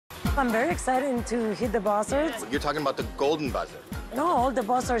I'm very excited to hit the buzzers. You're talking about the golden buzzer. No, all the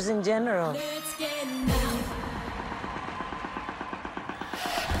buzzers in general.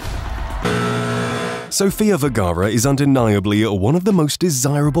 Sofia Vergara is undeniably one of the most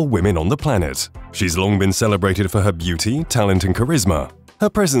desirable women on the planet. She's long been celebrated for her beauty, talent, and charisma. Her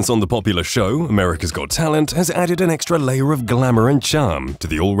presence on the popular show, America's Got Talent, has added an extra layer of glamour and charm to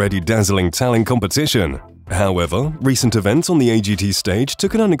the already dazzling talent competition. However, recent events on the AGT stage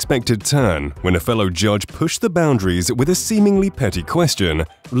took an unexpected turn when a fellow judge pushed the boundaries with a seemingly petty question,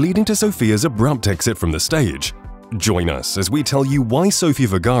 leading to Sofia's abrupt exit from the stage. Join us as we tell you why Sofia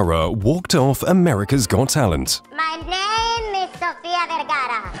Vergara walked off America's Got Talent. My name is Sofia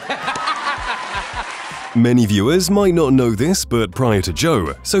Vergara. Many viewers might not know this, but prior to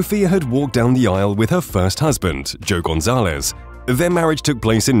Joe, Sofia had walked down the aisle with her first husband, Joe Gonzalez. Their marriage took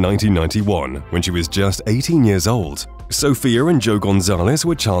place in 1991, when she was just 18 years old. Sofia and Joe Gonzalez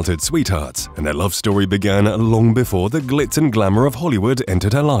were childhood sweethearts, and their love story began long before the glitz and glamour of Hollywood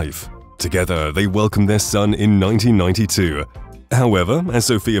entered her life. Together, they welcomed their son in 1992. However, as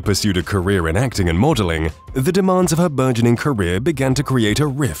Sofia pursued a career in acting and modeling, the demands of her burgeoning career began to create a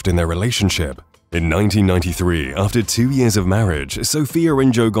rift in their relationship. In 1993, after 2 years of marriage, Sofia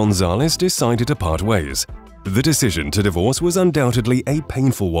and Joe Gonzalez decided to part ways. The decision to divorce was undoubtedly a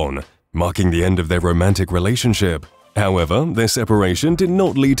painful one, marking the end of their romantic relationship. However, their separation did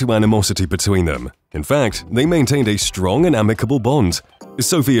not lead to animosity between them. In fact, they maintained a strong and amicable bond.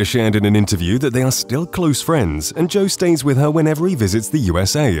 Sofia shared in an interview that they are still close friends, and Joe stays with her whenever he visits the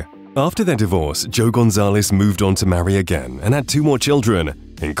USA. After their divorce, Joe Gonzalez moved on to marry again and had 2 more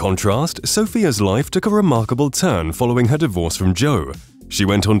children. In contrast, Sofia's life took a remarkable turn following her divorce from Joe. She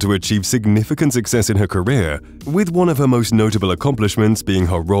went on to achieve significant success in her career, with one of her most notable accomplishments being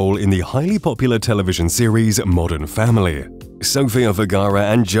her role in the highly popular television series Modern Family. Sofia Vergara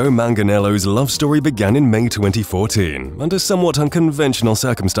and Joe Manganiello's love story began in May 2014, under somewhat unconventional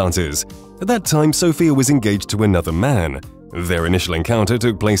circumstances. At that time, Sofia was engaged to another man. Their initial encounter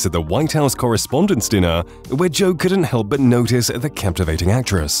took place at the White House Correspondents' Dinner, where Joe couldn't help but notice the captivating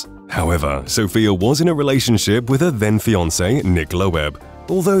actress. However, Sofia was in a relationship with her then-fiancé, Nick Loeb.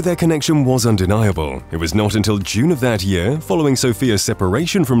 Although their connection was undeniable, it was not until June of that year, following Sofia's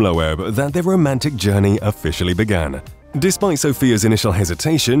separation from Loeb, that their romantic journey officially began. Despite Sofia's initial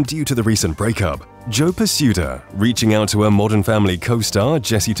hesitation due to the recent breakup, Joe pursued her, reaching out to her Modern Family co-star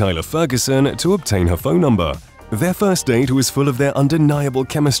Jesse Tyler Ferguson to obtain her phone number. Their first date was full of their undeniable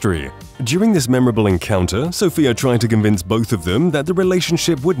chemistry. During this memorable encounter, Sofia tried to convince both of them that the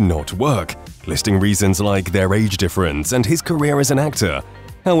relationship would not work, listing reasons like their age difference and his career as an actor.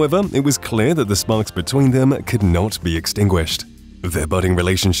 However, it was clear that the sparks between them could not be extinguished. Their budding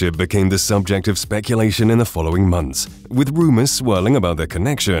relationship became the subject of speculation in the following months, with rumors swirling about their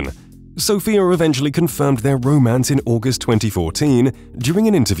connection. Sofia eventually confirmed their romance in August 2014 during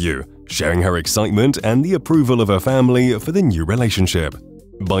an interview, sharing her excitement and the approval of her family for the new relationship.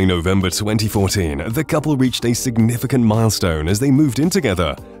 By November 2014, the couple reached a significant milestone as they moved in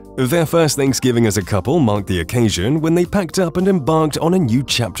together. Their first Thanksgiving as a couple marked the occasion when they packed up and embarked on a new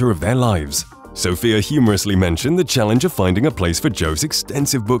chapter of their lives. Sofia humorously mentioned the challenge of finding a place for Joe's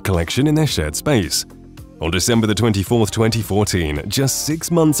extensive book collection in their shared space. On December 24, 2014, just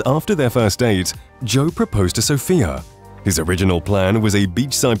 6 months after their first date, Joe proposed to Sofia. His original plan was a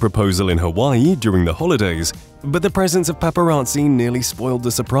beachside proposal in Hawaii during the holidays, but the presence of paparazzi nearly spoiled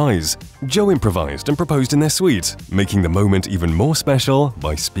the surprise. Joe improvised and proposed in their suite, making the moment even more special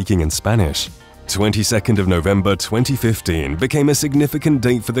by speaking in Spanish. 22nd of November 2015 became a significant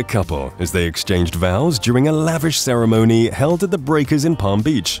date for the couple as they exchanged vows during a lavish ceremony held at the Breakers in Palm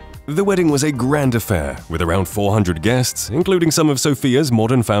Beach. The wedding was a grand affair, with around 400 guests, including some of Sofia's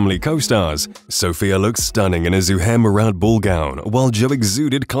Modern Family co-stars. Sofia looked stunning in a Zuhair Murad ball gown, while Joe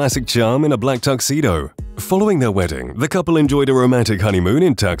exuded classic charm in a black tuxedo. Following their wedding, the couple enjoyed a romantic honeymoon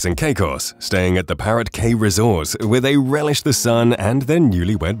in Turks and Caicos, staying at the Parrot Cay Resort, where they relished the sun and their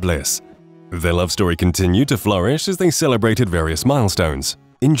newlywed bliss. Their love story continued to flourish as they celebrated various milestones.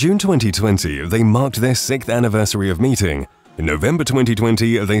 In June 2020, they marked their 6th anniversary of meeting. In November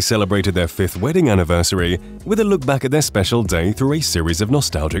 2020, they celebrated their 5th wedding anniversary with a look back at their special day through a series of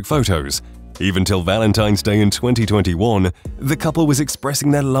nostalgic photos. Even till Valentine's Day in 2021, the couple was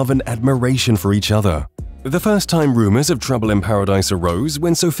expressing their love and admiration for each other. The first time rumors of trouble in paradise arose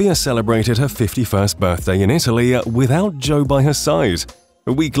when Sofia celebrated her 51st birthday in Italy without Joe by her side.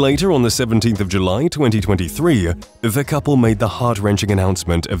 A week later, on the 17th of July 2023, the couple made the heart-wrenching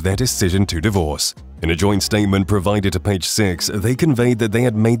announcement of their decision to divorce. In a joint statement provided to Page 6, they conveyed that they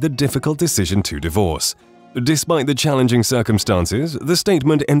had made the difficult decision to divorce. Despite the challenging circumstances, the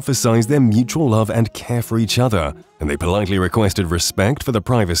statement emphasized their mutual love and care for each other, and they politely requested respect for the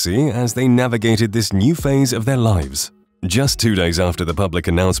privacy as they navigated this new phase of their lives. Just 2 days after the public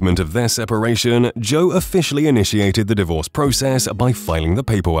announcement of their separation, Joe officially initiated the divorce process by filing the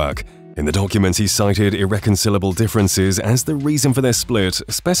paperwork. In the documents, he cited irreconcilable differences as the reason for their split,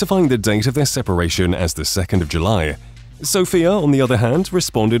 specifying the date of their separation as the 2nd of July. Sofia, on the other hand,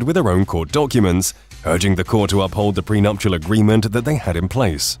 responded with her own court documents, urging the court to uphold the prenuptial agreement that they had in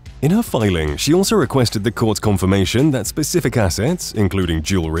place. In her filing, she also requested the court's confirmation that specific assets, including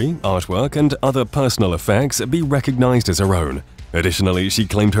jewelry, artwork, and other personal effects, be recognized as her own. Additionally, she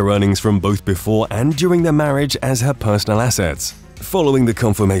claimed her earnings from both before and during their marriage as her personal assets. Following the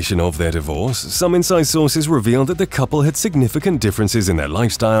confirmation of their divorce, some inside sources revealed that the couple had significant differences in their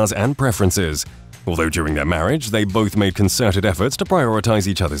lifestyles and preferences. Although during their marriage they both made concerted efforts to prioritize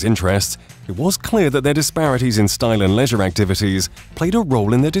each other's interests, it was clear that their disparities in style and leisure activities played a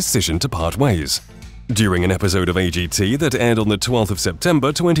role in their decision to part ways. During an episode of AGT that aired on the 12th of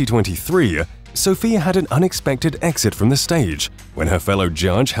September 2023, Sofia had an unexpected exit from the stage when her fellow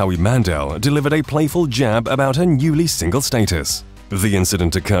judge Howie Mandel delivered a playful jab about her newly single status. The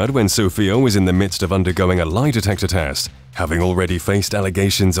incident occurred when Sofia was in the midst of undergoing a lie detector test, having already faced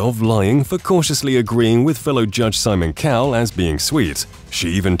allegations of lying for cautiously agreeing with fellow judge Simon Cowell as being sweet. She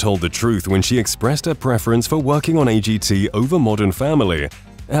even told the truth when she expressed her preference for working on AGT over Modern Family.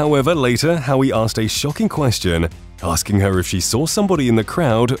 However, later, Howie asked a shocking question, asking her if she saw somebody in the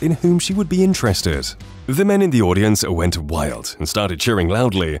crowd in whom she would be interested. The men in the audience went wild and started cheering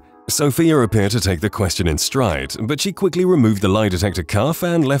loudly. Sofia appeared to take the question in stride, but she quickly removed the lie detector cuff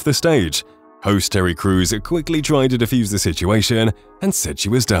and left the stage. Host Terry Crews quickly tried to defuse the situation and said she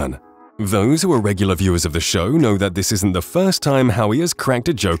was done. Those who are regular viewers of the show know that this isn't the first time Howie has cracked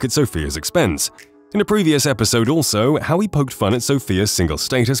a joke at Sofia's expense. In a previous episode also, Howie poked fun at Sofia's single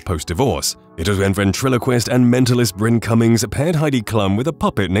status post-divorce. It was when ventriloquist and mentalist Bryn Cummings paired Heidi Klum with a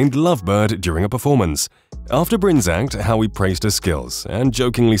puppet named Lovebird during a performance. After Bryn's act, Howie praised her skills and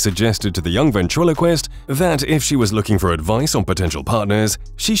jokingly suggested to the young ventriloquist that if she was looking for advice on potential partners,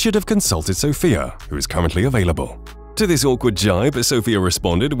 she should have consulted Sofia, who is currently available. To this awkward jibe, Sofia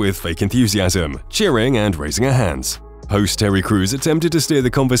responded with fake enthusiasm, cheering and raising her hands. Host Terry Crews attempted to steer the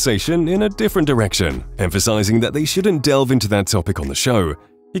conversation in a different direction, emphasizing that they shouldn't delve into that topic on the show.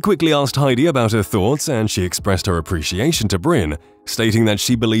 He quickly asked Heidi about her thoughts and she expressed her appreciation to Bryn, stating that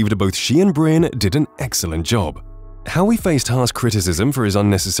she believed both she and Bryn did an excellent job. Howie faced harsh criticism for his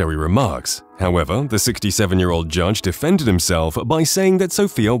unnecessary remarks. However, the 67-year-old judge defended himself by saying that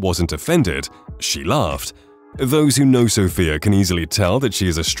Sofia wasn't offended. She laughed. Those who know Sofia can easily tell that she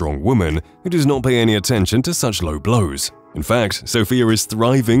is a strong woman who does not pay any attention to such low blows. In fact, Sofia is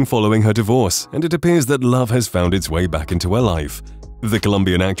thriving following her divorce, and it appears that love has found its way back into her life. The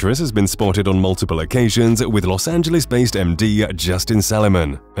Colombian actress has been spotted on multiple occasions with Los Angeles-based MD Justin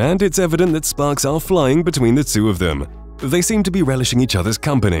Salomon, and it's evident that sparks are flying between the two of them. They seem to be relishing each other's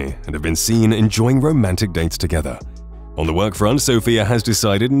company and have been seen enjoying romantic dates together. On the work front, Sofia has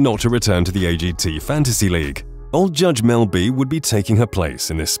decided not to return to the AGT Fantasy League. Old Judge Mel B would be taking her place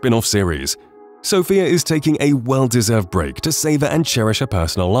in this spin-off series. Sofia is taking a well-deserved break to savor and cherish her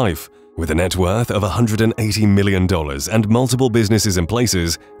personal life. With a net worth of $180 million and multiple businesses in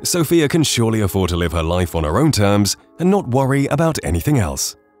places, Sofia can surely afford to live her life on her own terms and not worry about anything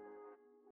else.